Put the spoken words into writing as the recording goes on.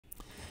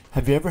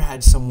Have you ever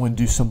had someone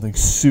do something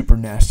super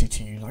nasty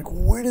to you? Like,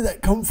 where did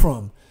that come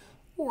from?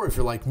 Or if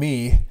you're like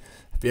me,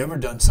 have you ever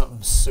done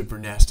something super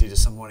nasty to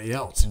somebody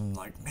else and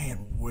like, man,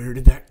 where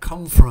did that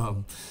come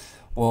from?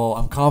 Well,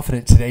 I'm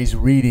confident today's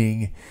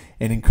reading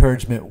and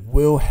encouragement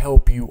will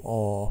help you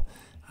all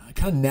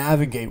kind of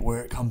navigate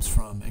where it comes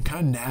from and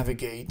kind of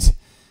navigate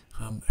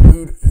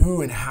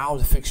who and how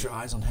to fix your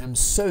eyes on him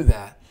so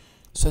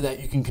that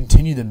you can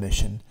continue the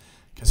mission.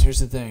 Because here's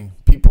the thing,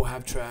 people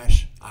have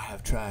trash, I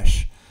have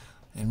trash,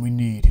 and we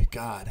need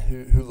God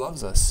who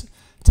loves us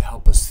to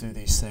help us through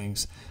these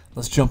things.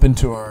 Let's jump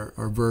into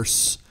our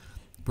verse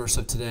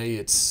of today.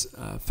 It's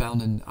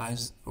found in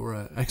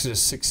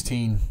Exodus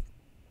 16,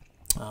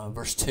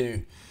 verse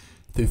 2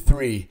 through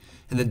 3.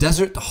 In the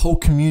desert, the whole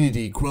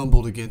community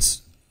grumbled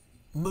against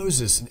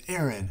Moses and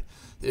Aaron.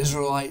 The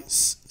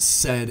Israelites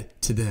said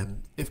to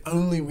them, "If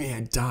only we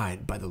had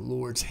died by the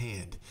Lord's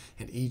hand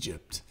in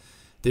Egypt.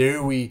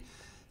 There we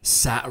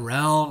sat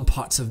around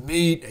pots of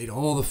meat, ate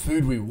all the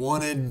food we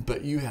wanted,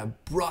 but you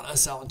have brought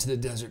us out into the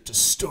desert to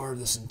starve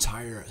this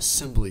entire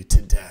assembly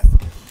to death."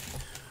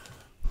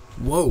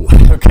 Whoa.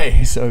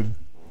 Okay, so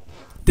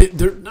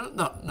they're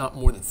not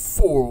more than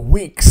 4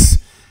 weeks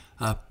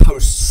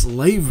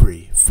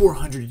post-slavery,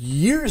 400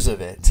 years of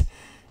it,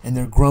 and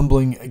they're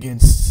grumbling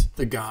against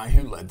the guy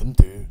who led them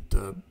through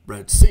the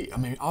Red Sea. I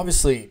mean,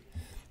 obviously,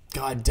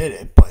 God did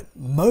it, but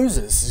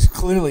Moses is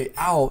clearly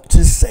out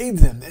to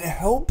save them and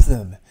help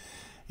them.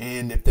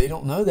 And if they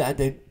don't know that,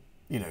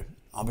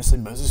 obviously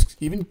Moses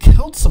even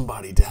killed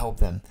somebody to help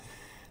them.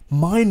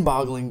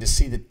 Mind-boggling to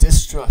see the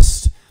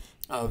distrust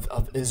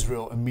of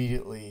Israel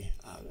immediately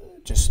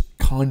just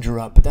conjure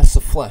up. But that's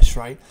the flesh,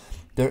 right?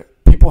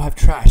 People have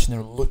trash, and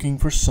they're looking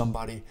for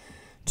somebody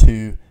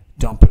to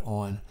dump it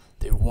on.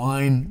 They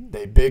whine,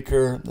 they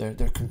bicker,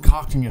 they're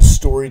concocting a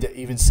story that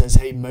even says,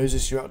 "Hey,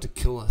 Moses, you're out to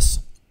kill us."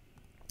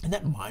 Isn't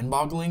that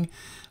mind-boggling?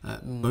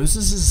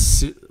 Moses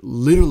is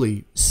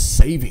literally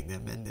saving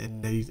them,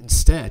 and they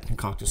instead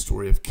concoct a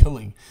story of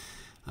killing.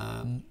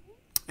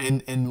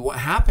 And what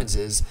happens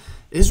is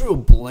Israel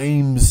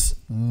blames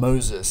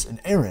Moses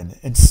and Aaron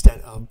instead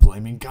of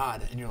blaming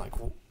God. And you're like,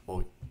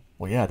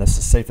 well, yeah, that's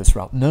the safest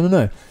route.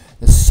 No.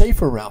 The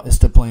safer route is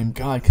to blame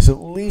God, because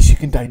at least you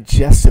can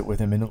digest it with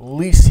him, and at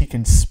least he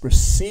can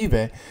receive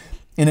it,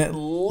 and at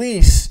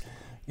least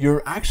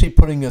you're actually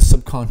putting a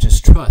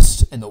subconscious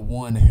trust in the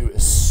one who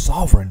is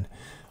sovereign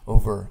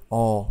over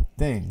all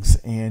things.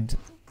 And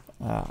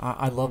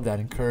I love that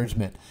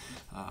encouragement.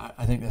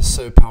 I think that's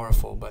so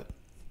powerful. But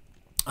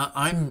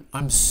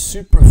I'm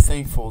super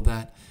thankful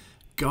that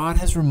God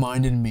has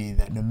reminded me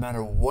that no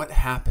matter what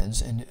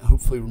happens, and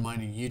hopefully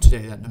reminding you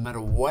today that no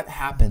matter what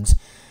happens,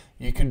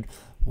 you can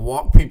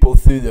walk people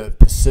through the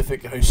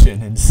Pacific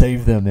Ocean and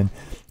save them,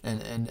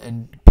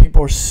 and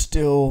people are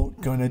still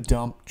going to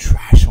dump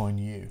trash on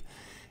you.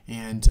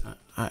 And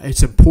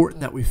it's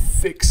important that we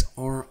fix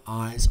our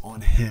eyes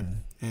on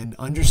him and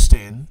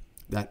understand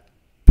that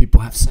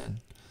people have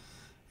sin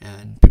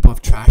and people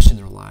have trash in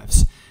their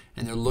lives,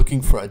 and they're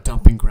looking for a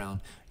dumping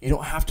ground. You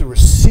don't have to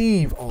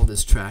receive all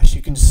this trash.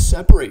 You can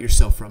separate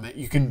yourself from it.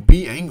 You can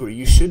be angry.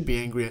 You should be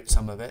angry at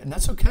some of it, and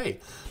that's okay.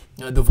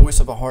 The Voice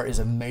of a Heart is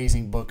an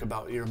amazing book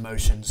about your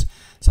emotions.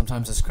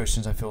 Sometimes as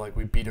Christians, I feel like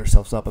we beat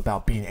ourselves up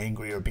about being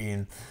angry or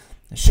being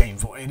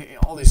shameful and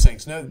all these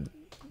things. No,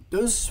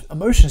 those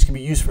emotions can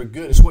be used for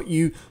good. It's what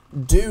you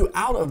do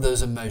out of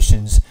those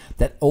emotions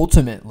that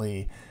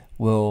ultimately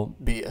will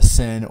be a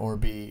sin or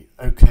be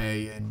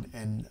okay,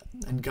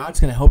 and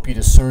God's going to help you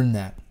discern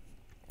that.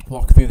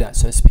 Walk through that.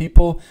 So as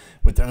people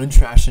with their own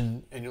trash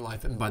in your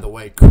life, and by the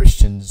way,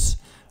 Christians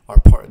are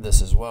part of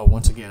this as well.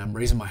 Once again, I'm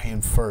raising my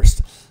hand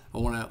first. I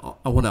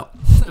want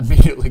to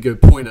immediately go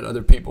point at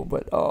other people,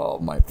 but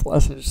my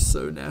flesh is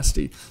so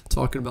nasty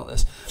talking about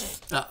this.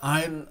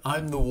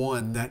 I'm the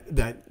one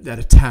that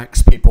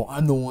attacks people.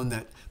 I'm the one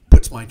that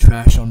puts my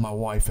trash on my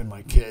wife and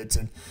my kids,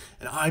 and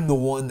I'm the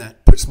one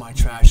that puts my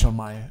trash on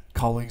my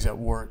colleagues at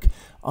work.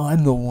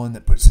 I'm the one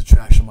that puts the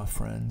trash on my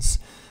friends.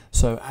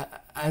 So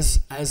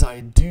as I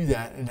do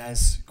that, and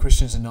as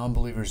Christians and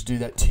non-believers do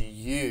that to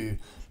you,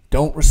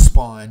 don't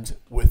respond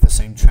with the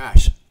same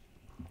trash.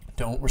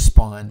 Don't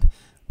respond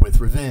with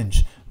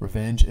revenge.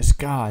 Revenge is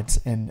God's,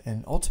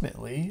 and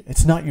ultimately,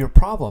 it's not your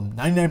problem.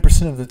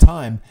 99% of the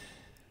time,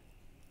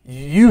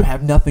 you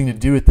have nothing to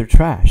do with their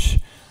trash.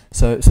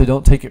 So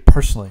don't take it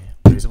personally.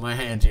 Raising my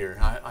hand here,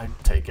 I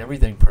take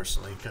everything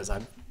personally because I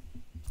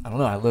don't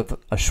know, I live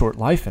a short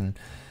life, and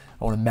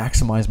I want to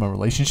maximize my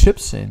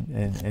relationships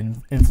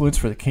and influence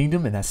for the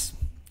kingdom, and that's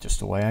just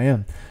the way I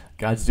am.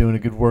 God's doing a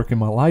good work in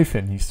my life,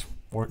 and he's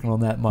working on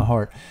that in my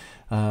heart.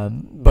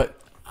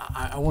 But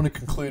I want to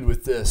conclude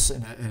with this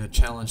and a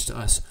challenge to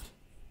us.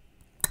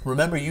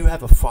 Remember, you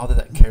have a Father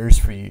that cares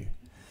for you.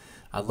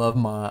 I love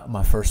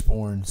my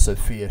firstborn,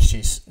 Sophia.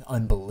 She's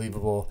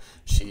unbelievable.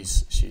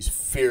 She's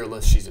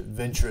fearless. She's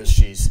adventurous.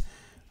 She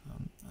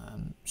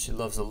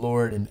loves the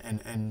Lord,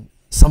 and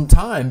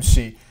sometimes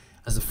she,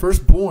 as the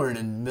firstborn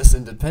and Miss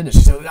Independent,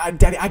 she said,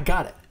 "Daddy, I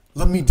got it.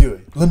 Let me do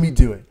it. Let me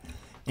do it."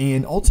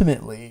 And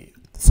ultimately,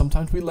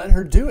 sometimes we let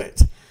her do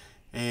it.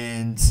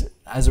 And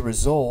as a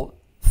result,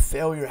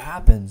 failure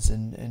happens.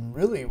 And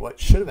really what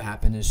should have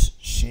happened is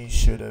she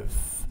should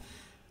have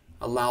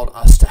allowed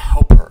us to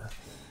help her.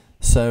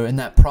 So in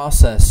that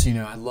process,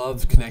 I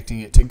love connecting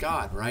it to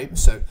God, right?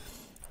 So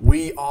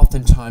we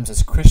oftentimes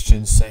as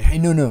Christians say, hey,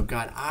 no,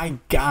 God, I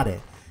got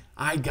it.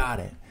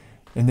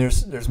 And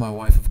there's my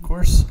wife, of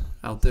course,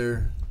 out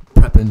there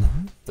prepping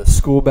the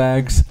school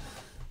bags,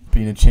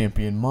 being a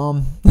champion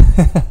mom.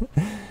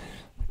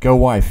 Go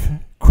wife,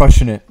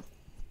 crushing it.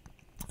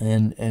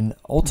 And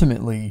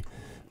ultimately,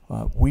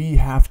 we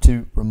have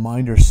to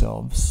remind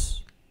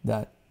ourselves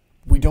that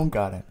we don't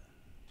got it.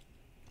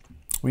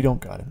 We don't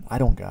got it. I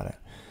don't got it.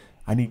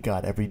 I need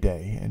God every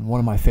day. And one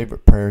of my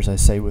favorite prayers I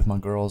say with my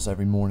girls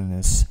every morning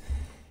is,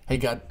 hey,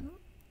 God,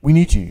 we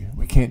need you.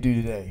 We can't do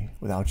today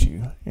without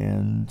you.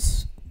 And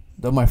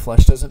though my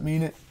flesh doesn't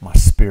mean it, my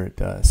spirit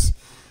does.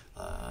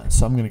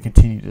 So I'm going to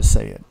continue to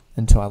say it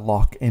until I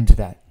lock into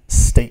that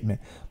statement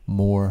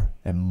more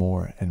and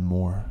more and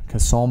more.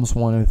 Because Psalms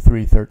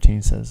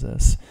 103:13 says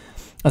this,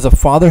 as a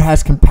father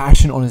has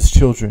compassion on his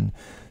children,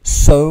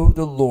 so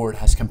the Lord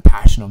has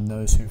compassion on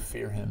those who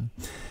fear him.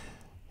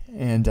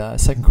 And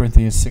 2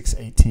 Corinthians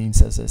 6:18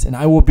 says this, and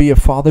I will be a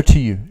father to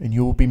you, and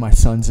you will be my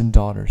sons and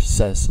daughters,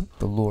 says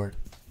the Lord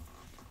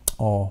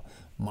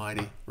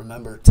Almighty.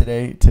 Remember,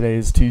 today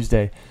is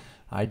Tuesday,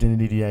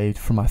 Identity Day,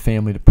 for my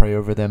family to pray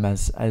over them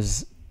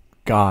as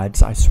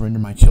God's. I surrender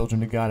my children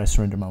to God. I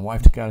surrender my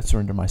wife to God. I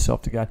surrender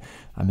myself to God.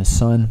 I'm his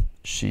son.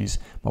 She's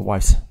my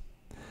wife's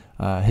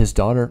his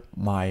daughter.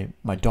 My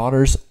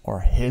daughters are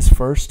his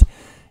first,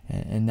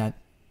 and that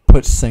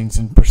puts things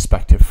in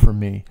perspective for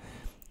me.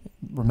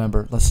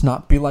 Remember, let's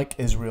not be like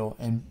Israel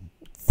and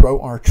throw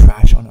our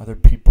trash on other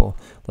people.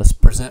 Let's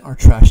present our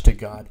trash to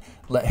God.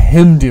 Let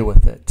him deal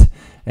with it.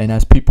 And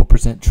as people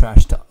present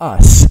trash to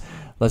us,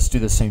 let's do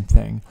the same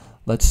thing.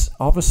 Let's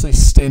obviously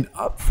stand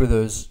up for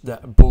those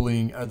that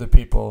bullying other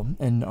people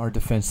and are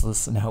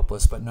defenseless and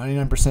helpless. But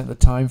 99% of the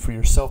time for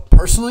yourself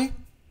personally,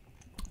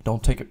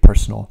 don't take it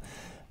personal.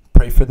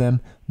 Pray for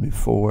them, move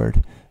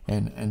forward,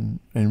 and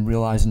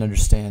realize and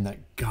understand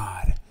that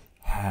God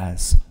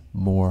has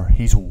more.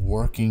 He's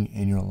working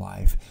in your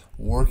life,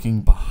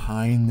 working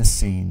behind the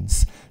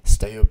scenes.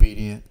 Stay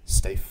obedient,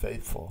 stay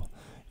faithful.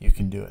 You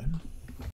can do it.